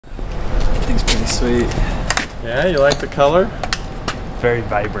Everything's pretty sweet. Yeah, you like the color? Very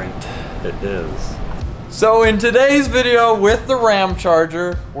vibrant. It is. So in today's video with the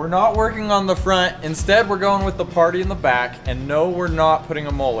RadCharger, we're not working on the front. Instead, we're going with the party in the back. And no, we're not putting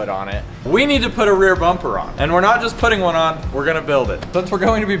a mullet on it. We need to put a rear bumper on. And we're not just putting one on, we're gonna build it. Since we're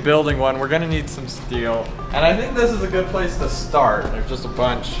going to be building one, we're gonna need some steel. And I think this is a good place to start. There's just a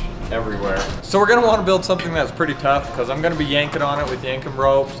bunch everywhere. So we're gonna wanna build something that's pretty tough because I'm gonna be yanking on it with yanking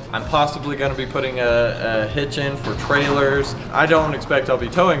ropes. I'm possibly gonna be putting a hitch in for trailers. I don't expect I'll be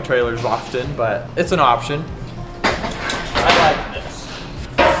towing trailers often, but it's an option. I like this.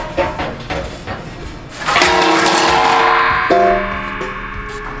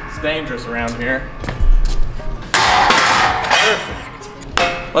 It's dangerous around here. Perfect.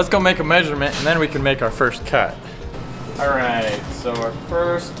 Let's go make a measurement and then we can make our first cut. Alright, so our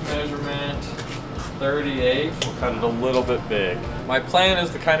first measurement, 38. We'll cut it a little bit big. My plan is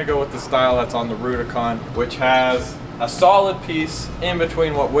to kind of go with the style that's on the Rubicon, which has a solid piece in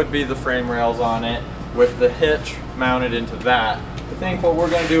between what would be the frame rails on it, with the hitch mounted into that. I think what we're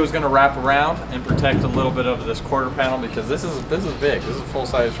going to do is going to wrap around and protect a little bit of this quarter panel because this is big. This is a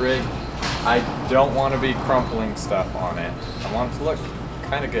full-size rig. I don't want to be crumpling stuff on it. I want it to look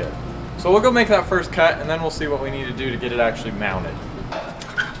kind of good. So we'll go make that first cut and then we'll see what we need to do to get it actually mounted.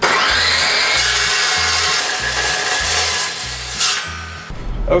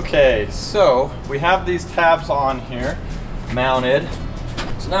 Okay, so we have these tabs on here, mounted.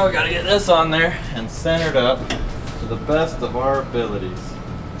 So now we gotta get this on there and centered up to the best of our abilities.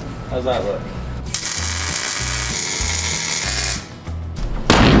 How's that look?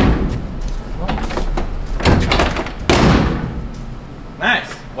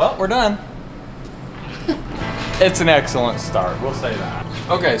 Nice. Well, we're done. It's an excellent start, we'll say that.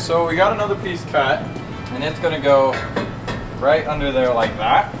 Okay, so we got another piece cut, and it's gonna go right under there like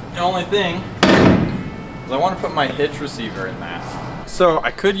that. The only thing is I want to put my hitch receiver in that. So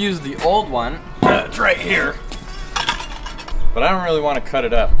I could use the old one, it's right here, but I don't really want to cut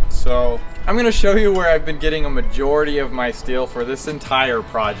it up. So I'm gonna show you where I've been getting a majority of my steel for this entire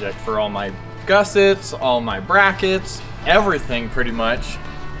project, for all my gussets, all my brackets, everything pretty much,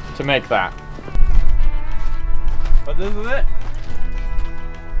 to make that. But this is it.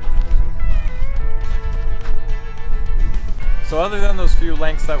 So other than those few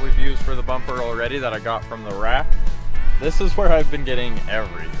lengths that we've used for the bumper already that I got from the rack, this is where I've been getting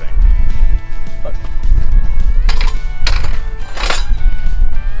everything. But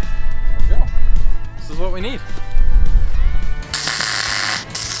there we go. This is what we need.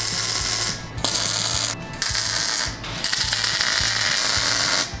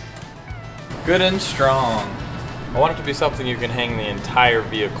 Good and strong. I want it to be something you can hang the entire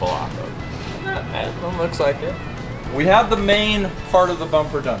vehicle off of. That looks like it. We have the main part of the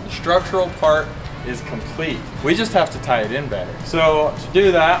bumper done. The structural part is complete. We just have to tie it in better. So to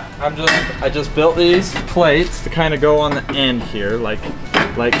do that, I just built these plates to kind of go on the end here, like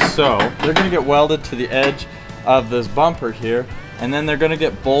so. They're gonna get welded to the edge of this bumper here, and then they're gonna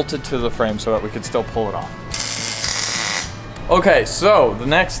get bolted to the frame so that we can still pull it off. Okay, so the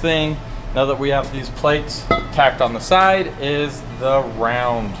next thing, now that we have these plates tacked on the side, is the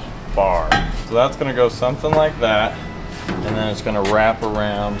round bar. So that's gonna go something like that, and then it's gonna wrap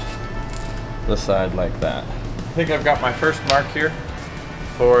around the side like that. I think I've got my first mark here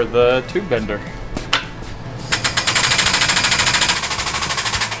for the tube bender.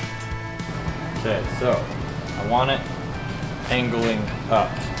 Okay, so I want it angling up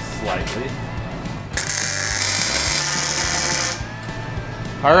slightly.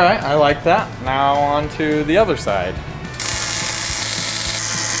 All right, I like that. Now on to the other side.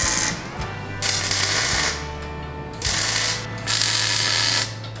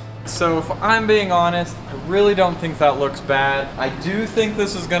 So if I'm being honest, I really don't think that looks bad. I do think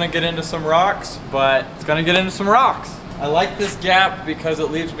this is gonna get into some rocks, but it's gonna get into some rocks. I like this gap because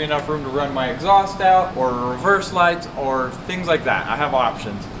it leaves me enough room to run my exhaust out or reverse lights or things like that. I have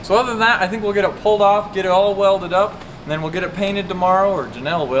options. So other than that, I think we'll get it pulled off, get it all welded up, and then we'll get it painted tomorrow, or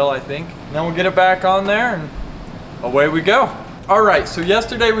Janelle will, I think. And then we'll get it back on there and away we go. All right, so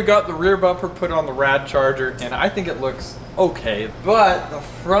yesterday we got the rear bumper put on the RadCharger, and I think it looks okay, but the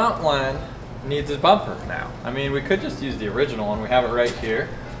front one needs a bumper now. I mean, we could just use the original one. We have it right here.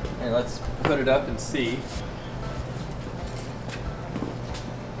 And let's put it up and see.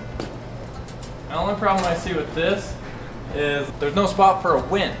 The only problem I see with this is there's no spot for a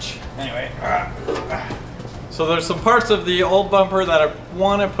winch. Anyway, so there's some parts of the old bumper that I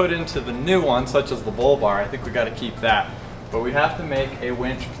want to put into the new one, such as the bull bar. I think we got to keep that. But we have to make a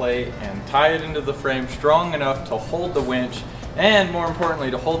winch plate and tie it into the frame strong enough to hold the winch and more importantly,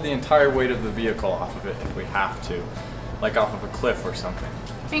 to hold the entire weight of the vehicle off of it if we have to, like off of a cliff or something.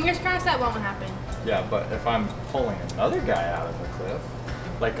 Fingers crossed that won't happen. Yeah, but if I'm pulling another guy out of a cliff,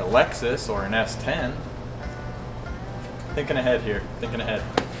 like a Lexus or an S10, thinking ahead here, thinking ahead.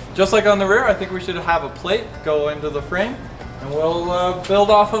 Just like on the rear, I think we should have a plate go into the frame, and we'll build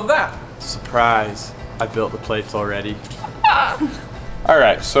off of that. Surprise, I built the plates already. All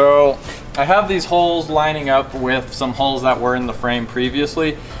right, so I have these holes lining up with some holes that were in the frame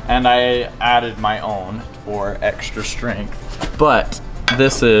previously, and I added my own for extra strength. But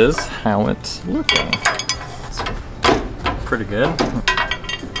this is how it's looking. It's pretty good.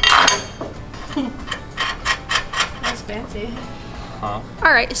 That's fancy. Huh?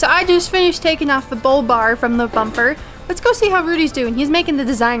 All right, so I just finished taking off the bull bar from the bumper. Let's go see how Rudy's doing. He's making the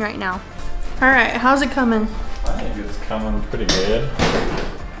design right now. All right, how's it coming? I think it's coming pretty good.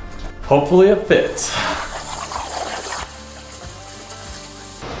 Hopefully it fits.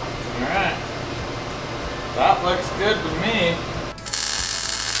 All right, that looks good to me.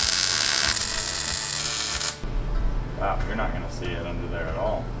 Wow, you're not gonna see it under there at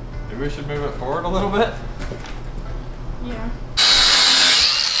all. Maybe we should move it forward a little bit. Yeah.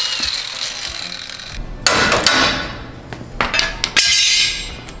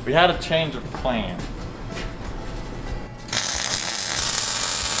 We had a change of plan.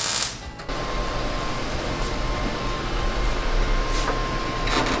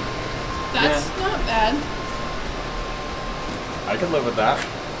 That's not bad. I could live with that.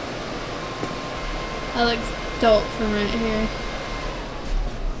 That looks dope from right here.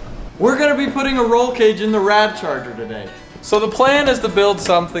 We're gonna be putting a roll cage in the RadCharger today. So the plan is to build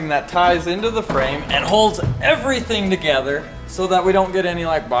something that ties into the frame and holds everything together so that we don't get any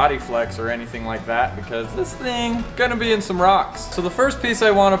like body flex or anything like that, because this thing gonna be in some rocks. So the first piece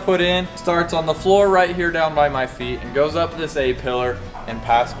I wanna put in starts on the floor right here down by my feet and goes up this A-pillar and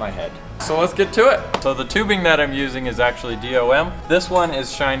past my head. So let's get to it. So the tubing that I'm using is actually DOM. This one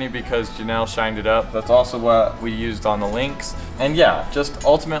is shiny because Janelle shined it up. That's also what we used on the Lynx. And yeah, just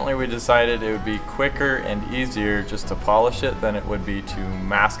ultimately we decided it would be quicker and easier just to polish it than it would be to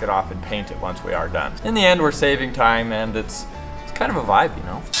mask it off and paint it once we are done. In the end, we're saving time, and it's kind of a vibe, you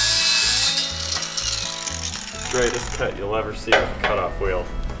know? Greatest cut you'll ever see with a cutoff wheel.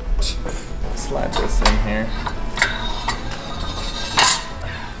 Slide this in here.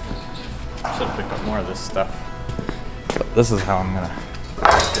 Should have picked up more of this stuff. But this is how I'm gonna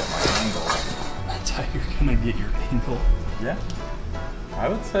get my angle. That's how you're gonna get your angle. Yeah. I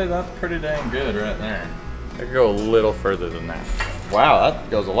would say that's pretty dang good right there. I could go a little further than that. Wow, that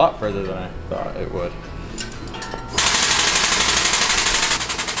goes a lot further than I thought it would.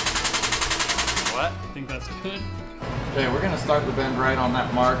 What? I think that's good. Okay, we're gonna start the bend right on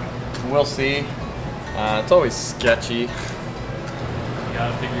that mark. We'll see. It's always sketchy. You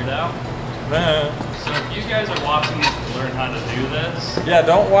gotta figure it out. So if you guys are watching this to learn how to do this. Yeah,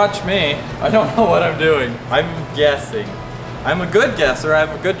 don't watch me. I don't know what I'm doing. I'm guessing. I'm a good guesser. I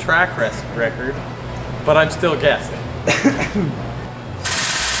have a good track record, but I'm still guessing.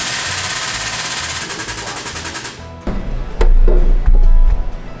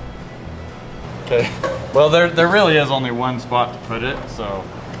 Okay. Well, there really is only one spot to put it, so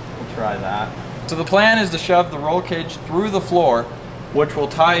we'll try that. So the plan is to shove the roll cage through the floor, which will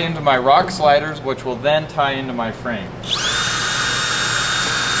tie into my rock sliders, which will then tie into my frame.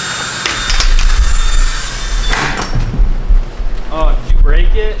 Oh, did you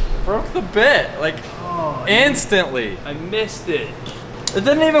break it? Broke the bit, like instantly. I missed it. It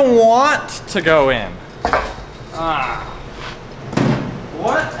didn't even want to go in. Ah.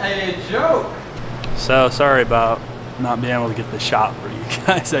 What a joke. So sorry about not being able to get the shot for you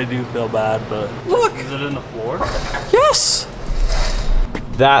guys. I do feel bad, but Look. Is it in the floor? Yes.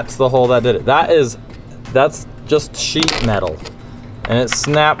 That's the hole that did it. That's just sheet metal. And it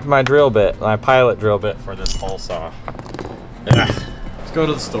snapped my drill bit, my pilot drill bit for this hole saw. Yeah. Let's go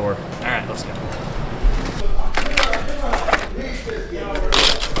to the store. All right, let's go.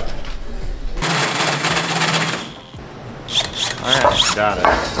 All right, got it.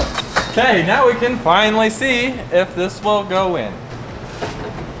 Okay, now we can finally see if this will go in.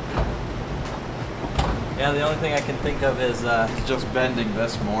 Yeah, the only thing I can think of is just bending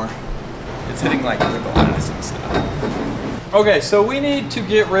this more. It's hitting like the glass and stuff. Okay, so we need to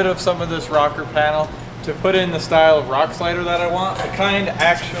get rid of some of this rocker panel to put in the style of rock slider that I want. The kind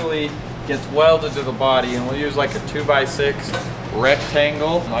actually gets welded to the body, and we'll use like a 2x6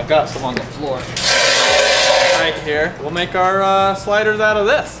 rectangle. I've got some on the floor right here. We'll make our sliders out of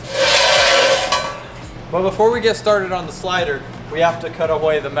this. But before we get started on the slider, we have to cut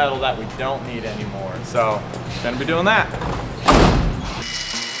away the metal that we don't need anymore. So, gonna be doing that.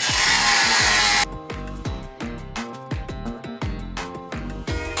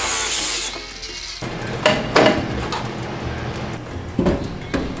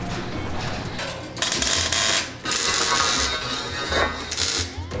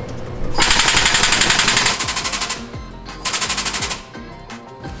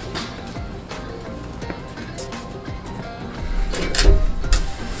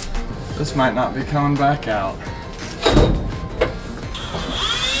 This might not be coming back out.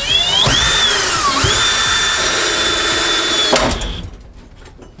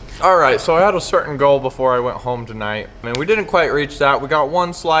 Alright, so I had a certain goal before I went home tonight. I mean, we didn't quite reach that. We got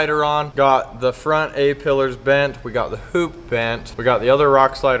one slider on, got the front A-pillars bent, we got the hoop bent, we got the other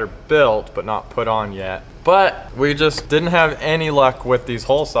rock slider built, but not put on yet. But we just didn't have any luck with these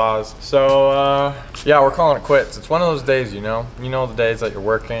hole saws. So, yeah, we're calling it quits. It's one of those days, you know? You know the days that you're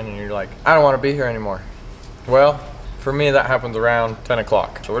working and you're like, I don't want to be here anymore. Well, for me, that happens around 10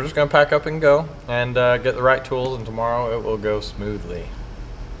 o'clock. So we're just gonna pack up and go and get the right tools, and tomorrow it will go smoothly.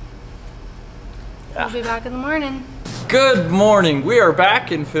 We'll be back in the morning. Good morning. We are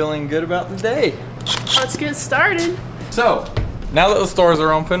back and feeling good about the day. Let's get started. So, now that the stores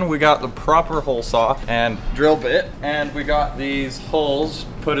are open, we got the proper hole saw and drill bit, and we got these holes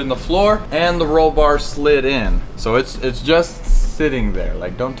put in the floor and the roll bar slid in. So it's just sitting there.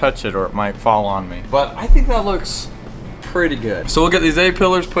 Like, don't touch it or it might fall on me. But I think that looks pretty good. So we'll get these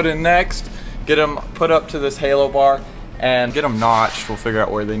A-pillars put in next, get them put up to this halo bar, and get them notched. We'll figure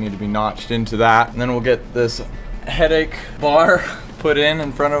out where they need to be notched into that. And then we'll get this headache bar put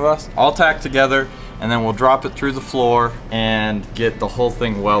in front of us, all tacked together, and then we'll drop it through the floor and get the whole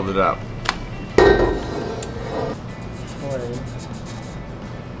thing welded up.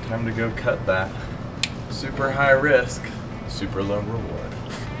 Time to go cut that. Super high risk, super low reward.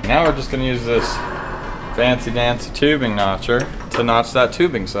 Now we're just gonna use this fancy dancy tubing notcher to notch that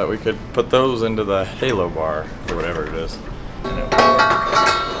tubing so that we could put those into the halo bar or whatever it is.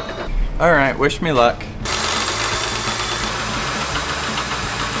 All right, wish me luck.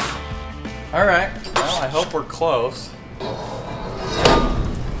 All right, well, I hope we're close.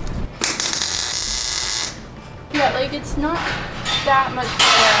 Yeah, like it's not that much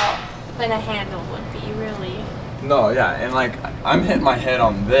further out than a handle would be, really. No, yeah, and like I'm hitting my head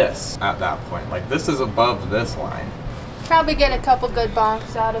on this at that point. Like this is above this line. Probably get a couple good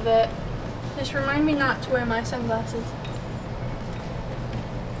bonks out of it. Just remind me not to wear my sunglasses.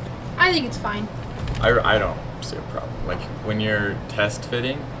 I think it's fine. I don't see a problem. Like when you're test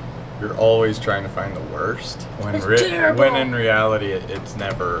fitting, you're always trying to find the worst. When in reality, it's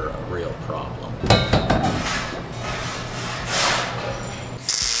never a real problem.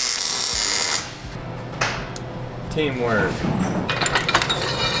 Teamwork.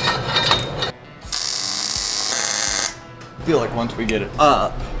 I feel like once we get it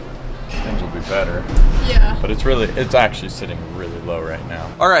up, things will be better. Yeah. But it's actually sitting really low right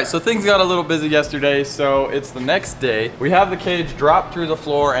now. All right, so things got a little busy yesterday, so it's the next day. We have the cage dropped through the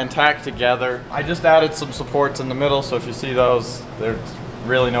floor and tacked together. I just added some supports in the middle, so if you see those, there's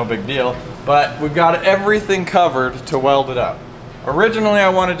really no big deal. But we've got everything covered to weld it up. Originally, I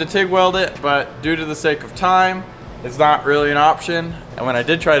wanted to TIG weld it, but due to the sake of time, it's not really an option. And when I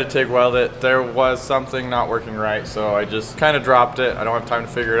did try to TIG weld it, there was something not working right, so I just kind of dropped it. I don't have time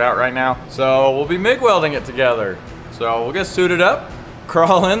to figure it out right now. So we'll be MIG welding it together. So we'll get suited up,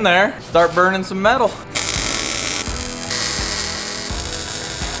 crawl in there, start burning some metal.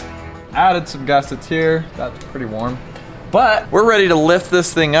 Added some gussets here. That's pretty warm. But we're ready to lift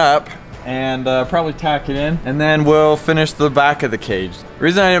this thing up and probably tack it in, and then we'll finish the back of the cage. The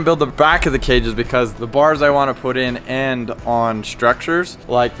reason I didn't build the back of the cage is because the bars I want to put in end on structures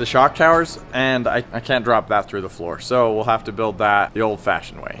like the shock towers, and I can't drop that through the floor, so we'll have to build that the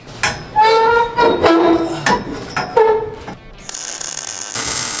old-fashioned way.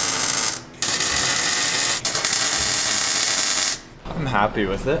 I'm happy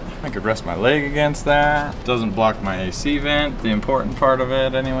with it. I could rest my leg against that. Doesn't block my AC vent, the important part of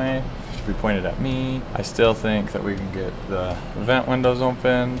it anyway. Be pointed at me. I still think that we can get the vent windows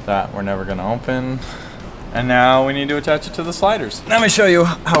open that we're never gonna open. And now we need to attach it to the sliders. Let me show you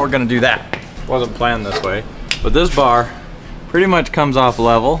how we're gonna do that. Wasn't planned this way, but this bar pretty much comes off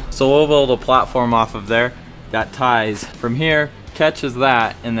level. So we'll build a platform off of there that ties from here, catches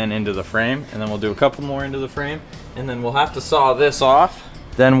that, and then into the frame. And then we'll do a couple more into the frame. And then we'll have to saw this off.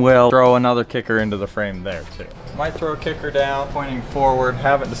 Then we'll throw another kicker into the frame there too. Might throw a kicker down, pointing forward.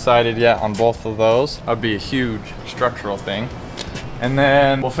 Haven't decided yet on both of those. That'd be a huge structural thing. And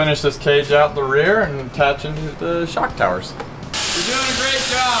then we'll finish this cage out the rear and attach into the shock towers. You're doing a great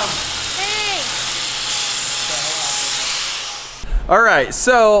job. Thanks. All right,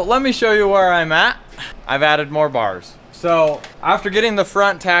 so let me show you where I'm at. I've added more bars. So after getting the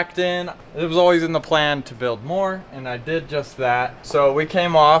front tacked in, it was always in the plan to build more, and I did just that. So we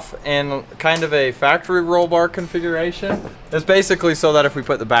came off in kind of a factory roll bar configuration. It's basically so that if we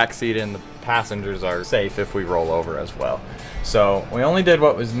put the back seat in, the passengers are safe if we roll over as well. So we only did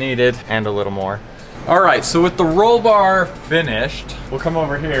what was needed and a little more. All right, so with the roll bar finished, we'll come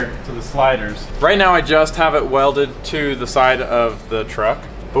over here to the sliders. Right now I just have it welded to the side of the truck,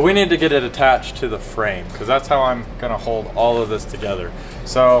 but we need to get it attached to the frame because that's how I'm gonna hold all of this together.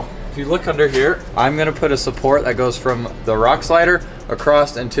 So if you look under here, I'm gonna put a support that goes from the rock slider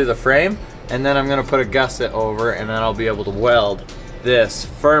across into the frame, and then I'm gonna put a gusset over, and then I'll be able to weld this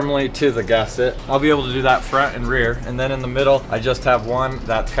firmly to the gusset. I'll be able to do that front and rear, and then in the middle I just have one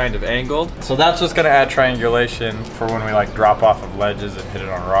that's kind of angled, so that's just going to add triangulation for when we like drop off of ledges and hit it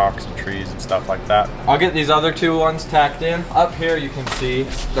on rocks and trees and stuff like that. I'll get these other two ones tacked in. Up here you can see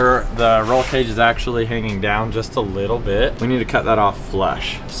the roll cage is actually hanging down just a little bit. We need to cut that off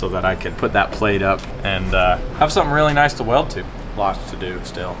flush so that I can put that plate up and have something really nice to weld to. Lots to do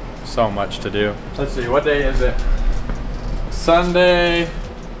still, so much to do. Let's see, what day is it? Sunday,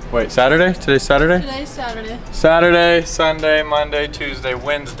 wait, Saturday? Today's Saturday? Today's Saturday. Saturday, Sunday, Monday, Tuesday,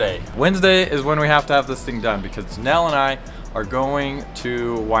 Wednesday. Wednesday is when we have to have this thing done because Nell and I are going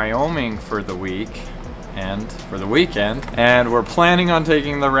to Wyoming for the week and for the weekend, and we're planning on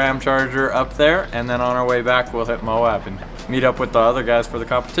taking the RadCharger up there, and then on our way back we'll hit Moab and meet up with the other guys for the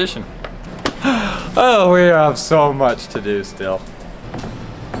competition. Oh, we have so much to do still.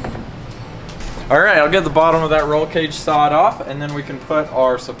 All right, I'll get the bottom of that roll cage sawed off, and then we can put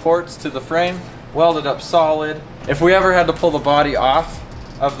our supports to the frame, weld it up solid. If we ever had to pull the body off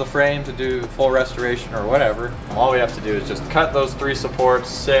of the frame to do full restoration or whatever, all we have to do is just cut those 3 supports,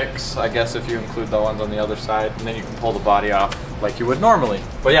 6, I guess if you include the ones on the other side, and then you can pull the body off like you would normally.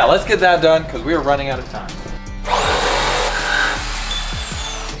 But yeah, let's get that done because we are running out of time.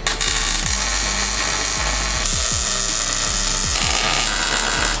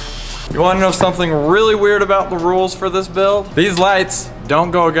 You want to know something really weird about the rules for this build? These lights don't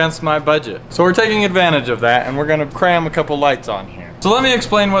go against my budget. So we're taking advantage of that, and we're gonna cram a couple lights on here. So let me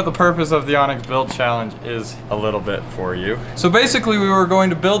explain what the purpose of the Onx Build Challenge is a little bit for you. So basically we were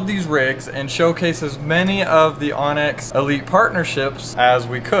going to build these rigs and showcase as many of the Onx Elite partnerships as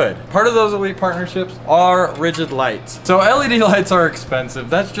we could. Part of those Elite partnerships are rigid lights. So LED lights are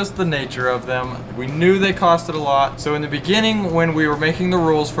expensive, that's just the nature of them. We knew they costed a lot. So in the beginning when we were making the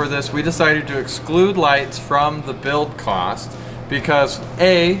rules for this, we decided to exclude lights from the build cost because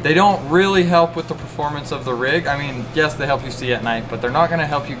A, they don't really help with the performance of the rig. I mean, yes, they help you see at night, but they're not gonna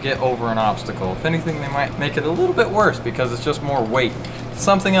help you get over an obstacle. If anything, they might make it a little bit worse because it's just more weight.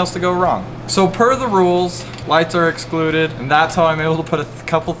 Something else to go wrong. So per the rules, lights are excluded, and that's how I'm able to put a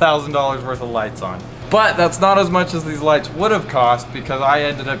couple $1,000s worth of lights on. But that's not as much as these lights would have cost because I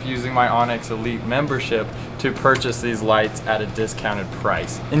ended up using my Onx Elite membership to purchase these lights at a discounted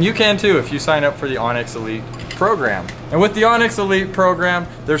price. And you can too if you sign up for the Onx Elite program. And with the Onx Elite program,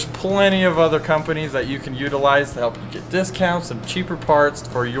 there's plenty of other companies that you can utilize to help you get discounts and cheaper parts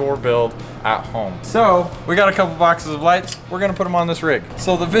for your build at home. So we got a couple boxes of lights. We're gonna put them on this rig.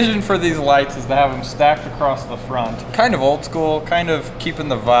 So the vision for these lights is to have them stacked across the front. Kind of old school, kind of keeping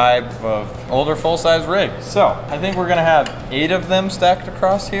the vibe of older full-size rigs. So I think we're gonna have 8 of them stacked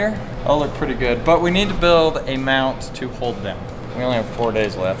across here. That'll look pretty good, but we need to build a mount to hold them. We only have 4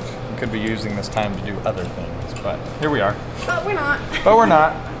 days left. We could be using this time to do other things, but here we are. But we're not. But we're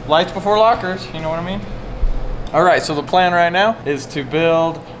not. Lights before lockers, you know what I mean? All right, so the plan right now is to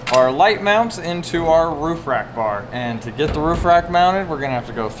build our light mounts into our roof rack bar. And to get the roof rack mounted, we're gonna have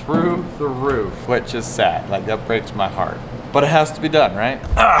to go through the roof, which is sad, like that breaks my heart. But it has to be done, right?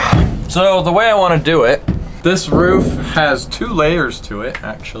 So the way I wanna do it, this roof has 2 layers to it,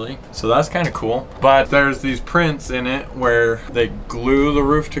 actually. So that's kind of cool. But there's these prints in it where they glue the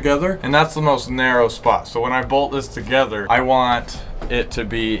roof together, and that's the most narrow spot. So when I bolt this together, I want it to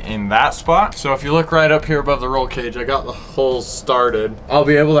be in that spot. So if you look right up here above the roll cage, I got the holes started. I'll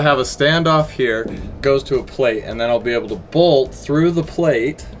be able to have a standoff here, goes to a plate, and then I'll be able to bolt through the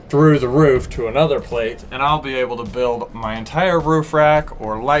plate, through the roof to another plate, and I'll be able to build my entire roof rack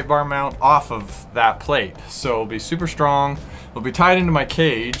or light bar mount off of that plate. So it'll be super strong, it'll be tied into my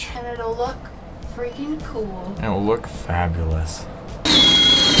cage. And it'll look freaking cool. And it'll look fabulous.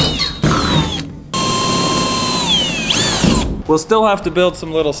 We'll still have to build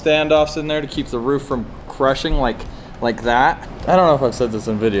some little standoffs in there to keep the roof from crushing like that. I don't know if I've said this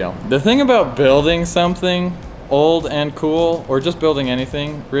in video. The thing about building something old and cool, or just building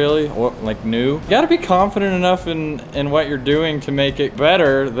anything really, or like new, you gotta be confident enough in what you're doing to make it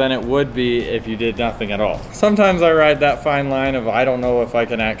better than it would be if you did nothing at all. Sometimes I ride that fine line of I don't know if I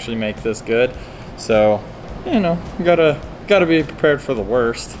can actually make this good. So, you know, you gotta be prepared for the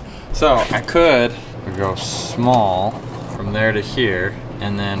worst. So I could go small from there to here,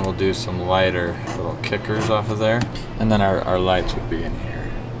 and then we'll do some lighter little kickers off of there, and then our lights would be in here.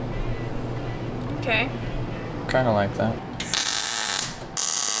 Okay. Kind of like that.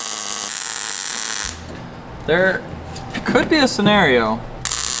 There could be a scenario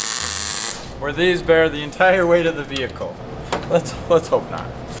where these bear the entire weight of the vehicle. Let's hope not.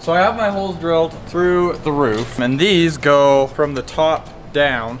 So I have my holes drilled through the roof, and these go from the top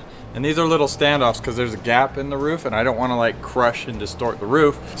down, and these are little standoffs because there's a gap in the roof and I don't want to like crush and distort the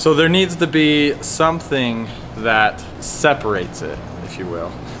roof. So there needs to be something that separates it, if you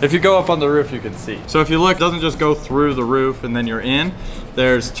will. If you go up on the roof, you can see. So if you look, it doesn't just go through the roof and then you're in.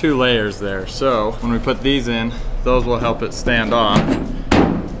 There's 2 layers there. So when we put these in, those will help it stand off.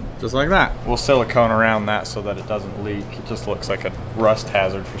 Just like that. We'll silicone around that so that it doesn't leak. It just looks like a rust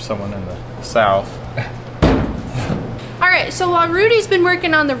hazard for someone in the south. All right, so while Rudy's been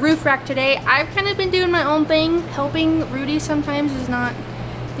working on the roof rack today, I've kind of been doing my own thing. Helping Rudy sometimes is not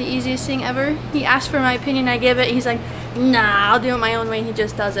the easiest thing ever. He asked for my opinion, I give it. He's like, nah, I'll do it my own way. He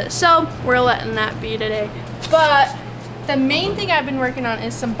just does it. So we're letting that be today. But the main thing I've been working on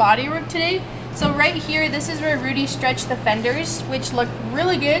is some body work today. So right here, this is where Rudy stretched the fenders, which look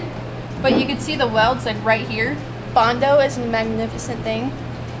really good, but you can see the welds like right here. Bondo is a magnificent thing,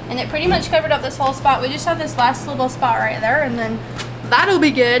 and it pretty much covered up this whole spot. We just have this last little spot right there, and then that'll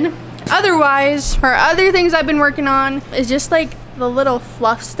be good. Otherwise, for other things I've been working on is just like the little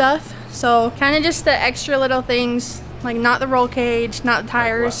fluff stuff. So kind of just the extra little things, like not the roll cage, not the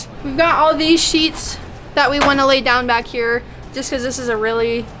tires. We've got all these sheets that we want to lay down back here, just because this is a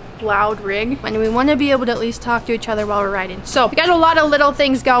really loud rig and we want to be able to at least talk to each other while we're riding. So we got a lot of little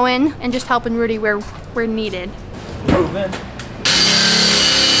things going and just helping Rudy where we're needed. Moving.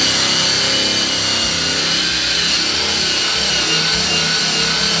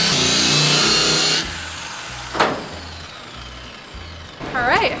 All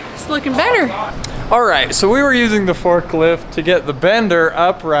right, it's looking better. All right, so we were using the forklift to get the bender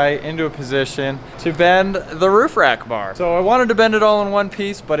upright into a position to bend the roof rack bar. So I wanted to bend it all in one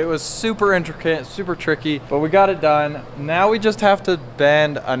piece, but it was super intricate, super tricky, but we got it done. Now we just have to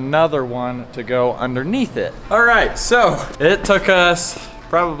bend another one to go underneath it. All right, so it took us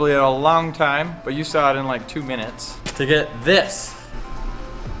probably a long time, but you saw it in like 2 minutes to get this.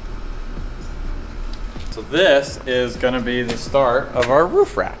 So this is gonna be the start of our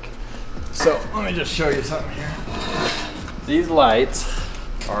roof rack. So let me just show you something here. These lights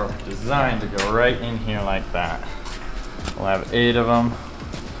are designed to go right in here like that. We'll have 8 of them.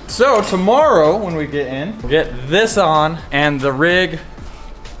 So tomorrow when we get in, we'll get this on and the rig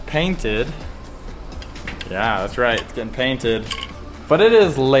painted. Yeah, that's right, it's getting painted. But it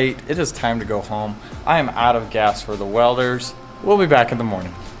is late, it is time to go home. I am out of gas for the welders. We'll be back in the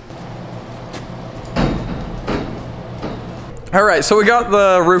morning. All right, so we got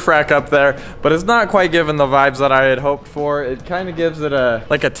the roof rack up there, but it's not quite giving the vibes that I had hoped for. It kind of gives it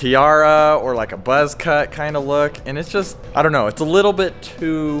like a tiara or like a buzz cut kind of look, and it's just, I don't know, it's a little bit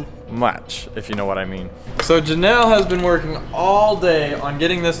too much, if you know what I mean. So Janelle has been working all day on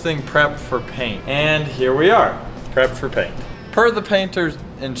getting this thing prepped for paint, and here we are, prepped for paint. Per the painter's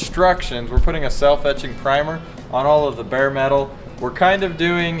instructions, we're putting a self-etching primer on all of the bare metal. We're kind of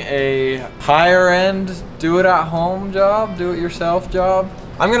doing a higher end, do it at home job, do it yourself job.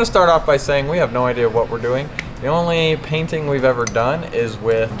 I'm gonna start off by saying we have no idea what we're doing. The only painting we've ever done is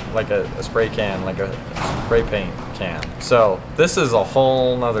with like a spray can, like a spray paint can. So this is a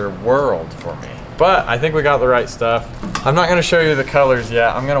whole nother world for me. But I think we got the right stuff. I'm not gonna show you the colors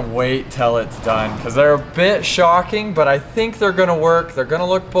yet. I'm gonna wait till it's done because they're a bit shocking, but I think they're gonna work. They're gonna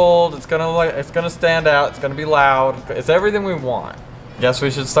look bold. It's gonna stand out. It's gonna be loud. It's everything we want. Guess we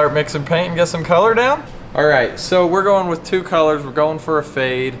should start mixing paint and get some color down? All right, so we're going with 2 colors. We're going for a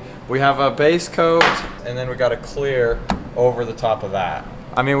fade. We have a base coat and then we got a clear over the top of that.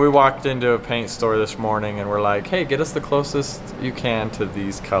 I mean, we walked into a paint store this morning and we're like, hey, get us the closest you can to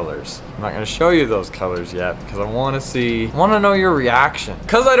these colors. I'm not gonna show you those colors yet because I wanna know your reaction.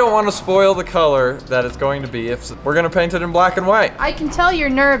 Because I don't wanna spoil the color that it's going to be if we're gonna paint it in black and white. I can tell you're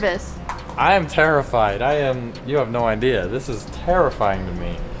nervous. I am terrified. you have no idea. This is terrifying to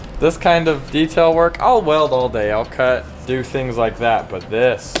me. This kind of detail work, I'll weld all day, I'll cut, do things like that, but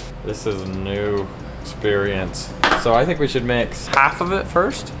this is a new experience. So I think we should mix half of it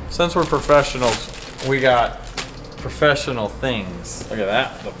first. Since we're professionals, we got professional things. Look at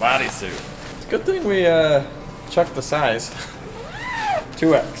that, the bodysuit. It's a good thing we checked the size.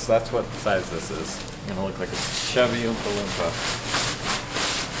 2X, that's what size this is. I'm gonna look like a chubby Oompa Loompa.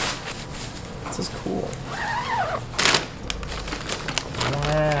 This is cool.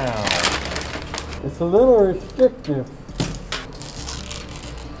 Wow. It's a little restrictive.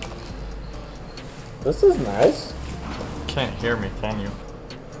 This is nice. Can't hear me, can you?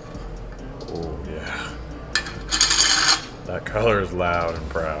 Oh yeah. That color is loud and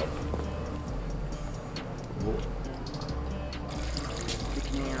proud.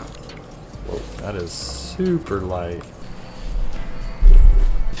 Freaking me out. Whoa, that is super light.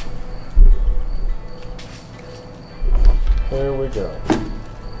 There we go.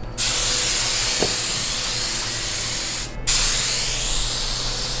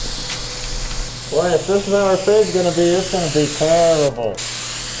 Boy, if this is how our fig's gonna be, it's gonna be terrible.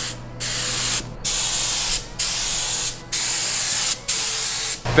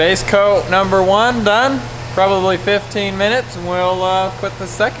 Base coat number 1 done. Probably 15 minutes and we'll put the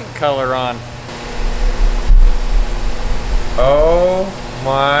second color on. Oh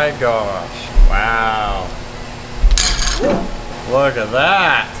my gosh. Wow. Look at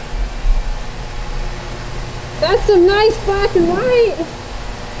that. That's some nice black and white.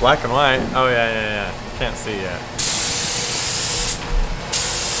 Black and white? Oh yeah. You can't see yet.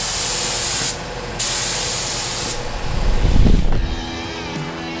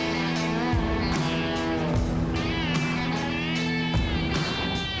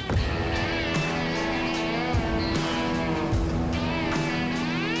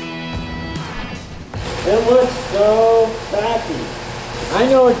 It looks so tacky. I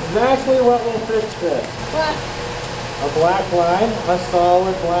know exactly what will fix this. What? A black line, a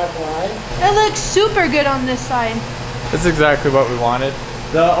solid black line. It looks super good on this side. That's exactly what we wanted.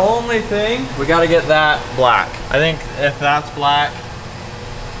 The only thing, we gotta get that black. I think if that's black,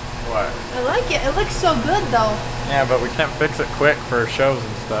 what? I like it. It looks so good though. Yeah, but we can't fix it quick for shows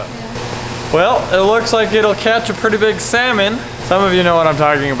and stuff. Yeah. Well, it looks like it'll catch a pretty big salmon. Some of you know what I'm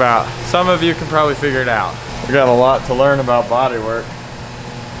talking about. Some of you can probably figure it out. We got a lot to learn about bodywork.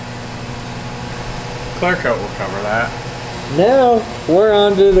 Clear coat will cover that. Now we're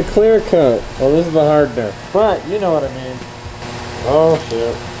on to the clear coat. Well, this is the hardener, but you know what I mean. Oh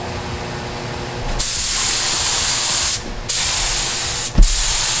shit.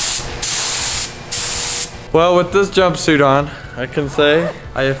 Well, with this jumpsuit on, I can say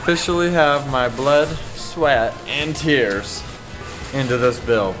I officially have my blood, sweat, and tears into this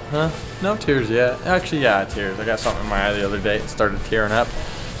build. Huh? No tears yet. Actually, yeah, tears. I got something in my eye the other day. It started tearing up.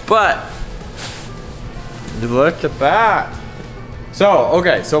 But, look at that. So,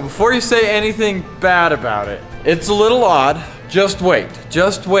 okay, so before you say anything bad about it, it's a little odd. Just wait.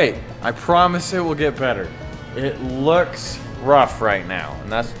 Just wait. I promise it will get better. It looks rough right now.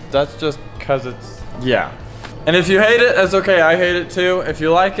 And that's just because it's, yeah. And if you hate it, that's okay. I hate it too. If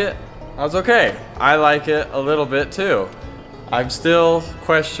you like it, that's okay. I like it a little bit too. I'm still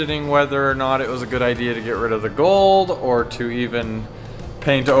questioning whether or not it was a good idea to get rid of the gold or to even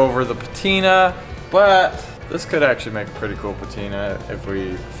paint over the patina, but this could actually make a pretty cool patina if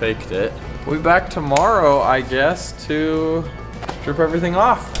we faked it. We'll be back tomorrow, I guess, to strip everything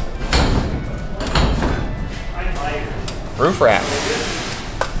off. Roof rack.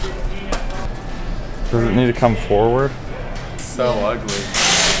 Does it need to come forward? So ugly.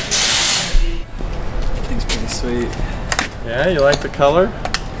 Everything's pretty sweet. Yeah, you like the color?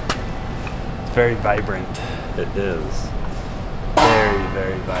 It's very vibrant. It is. Very,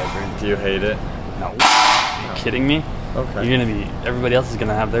 very vibrant. Do you hate it? No. Are you kidding me? Okay. You're gonna be, everybody else is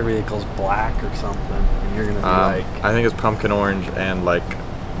gonna have their vehicles black or something. And you're gonna be like. I think it's pumpkin orange and like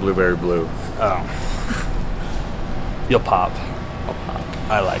blueberry blue. Oh. You'll pop. I'll pop.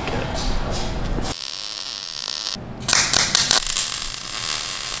 I like it.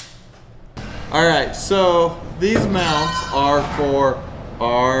 Alright, so these mounts are for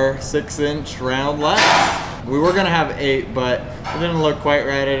our 6-inch round lights. We were gonna have 8, but it didn't look quite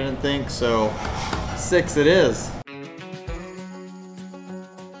right, I didn't think, so 6 it is.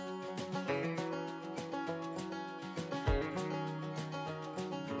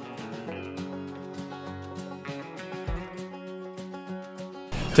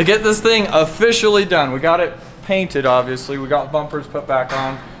 To get this thing officially done, we got it painted obviously, we got bumpers put back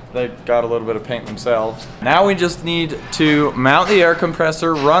on. They got a little bit of paint themselves. Now we just need to mount the air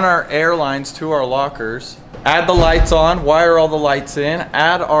compressor, run our air lines to our lockers, add the lights on, wire all the lights in,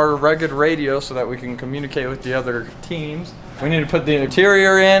 add our rugged radio so that we can communicate with the other teams. We need to put the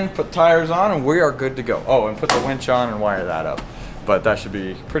interior in, put tires on, and we are good to go. Oh, and put the winch on and wire that up. But that should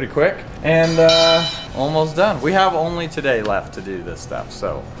be pretty quick. And almost done. We have only today left to do this stuff,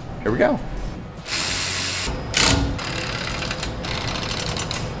 so here we go.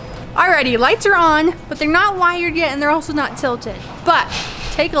 Alrighty, lights are on, but they're not wired yet and they're also not tilted. But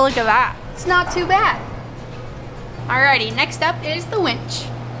take a look at that. It's not too bad. Alrighty, next up is the winch.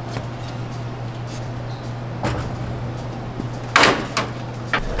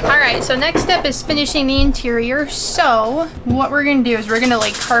 All right, so next step is finishing the interior. So what we're gonna do is we're gonna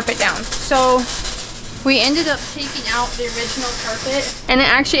lay carpet down. So we ended up taking out the original carpet and it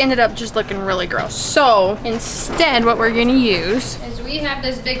actually ended up just looking really gross. So instead what we're gonna use is we have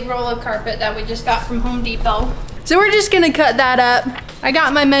this big roll of carpet that we just got from Home Depot. So we're just gonna cut that up. I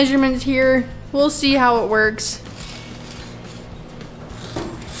got my measurements here. We'll see how it works.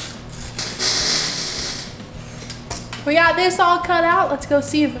 We got this all cut out. Let's go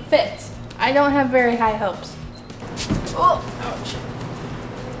see if it fits. I don't have very high hopes. Oh, ouch.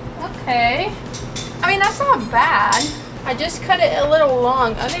 Okay. I mean, that's not bad. I just cut it a little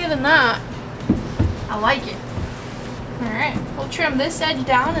long. Other than that, I like it. All right, we'll trim this edge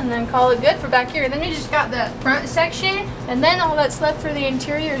down and then call it good for back here. Then we just got the front section, and then all that's left for the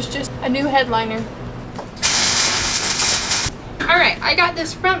interior is just a new headliner. All right, I got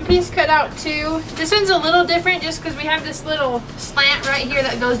this front piece cut out too. This one's a little different just because we have this little slant right here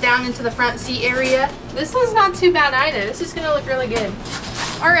that goes down into the front seat area. This one's not too bad either. This is gonna look really good.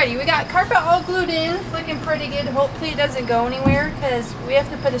 Alrighty, we got carpet all glued in, looking pretty good. Hopefully it doesn't go anywhere because we have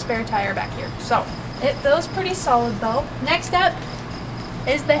to put a spare tire back here. So it feels pretty solid though. Next up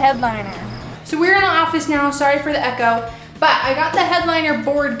is the headliner. So we're in the office now, sorry for the echo, but I got the headliner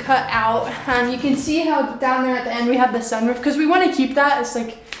board cut out. You can see how down there at the end we have the sunroof because we want to keep that. It's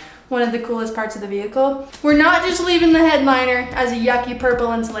like one of the coolest parts of the vehicle. We're not just leaving the headliner as a yucky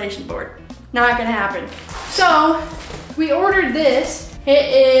purple insulation board. Not gonna happen. So we ordered this.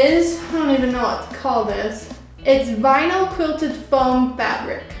 It is, I don't even know what to call this. It's vinyl quilted foam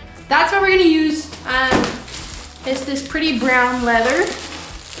fabric. That's what we're gonna use. It's this pretty brown leather.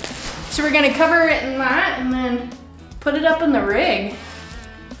 So we're gonna cover it in that and then put it up in the rig.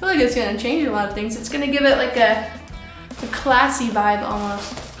 I feel like it's gonna change a lot of things. It's gonna give it like a classy vibe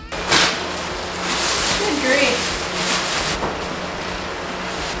almost. Good grief.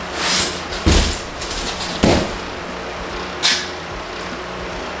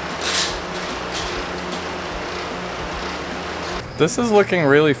 This is looking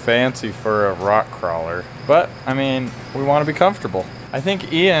really fancy for a rock crawler, but I mean, we want to be comfortable. I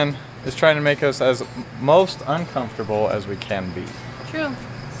think Ian is trying to make us as most uncomfortable as we can be. True.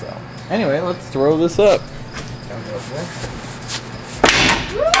 So, anyway, let's throw this up.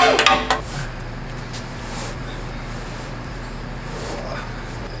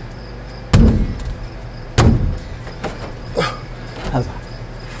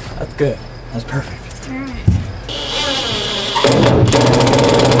 That's good. That's perfect. All right.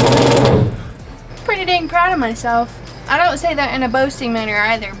 Pretty dang proud of myself. I don't say that in a boasting manner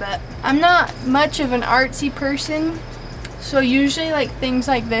either, but I'm not much of an artsy person, so usually like things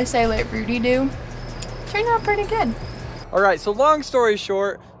like this I let Rudy do turn out pretty good. All right, so long story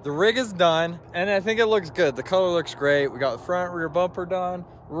short, the rig is done and I think it looks good. The color looks great. We got the front rear bumper done.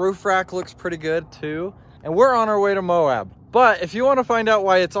 Roof rack looks pretty good too. And we're on our way to Moab. But if you want to find out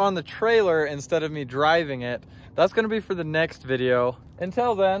why it's on the trailer instead of me driving it, that's going to be for the next video.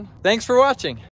 Until then, thanks for watching.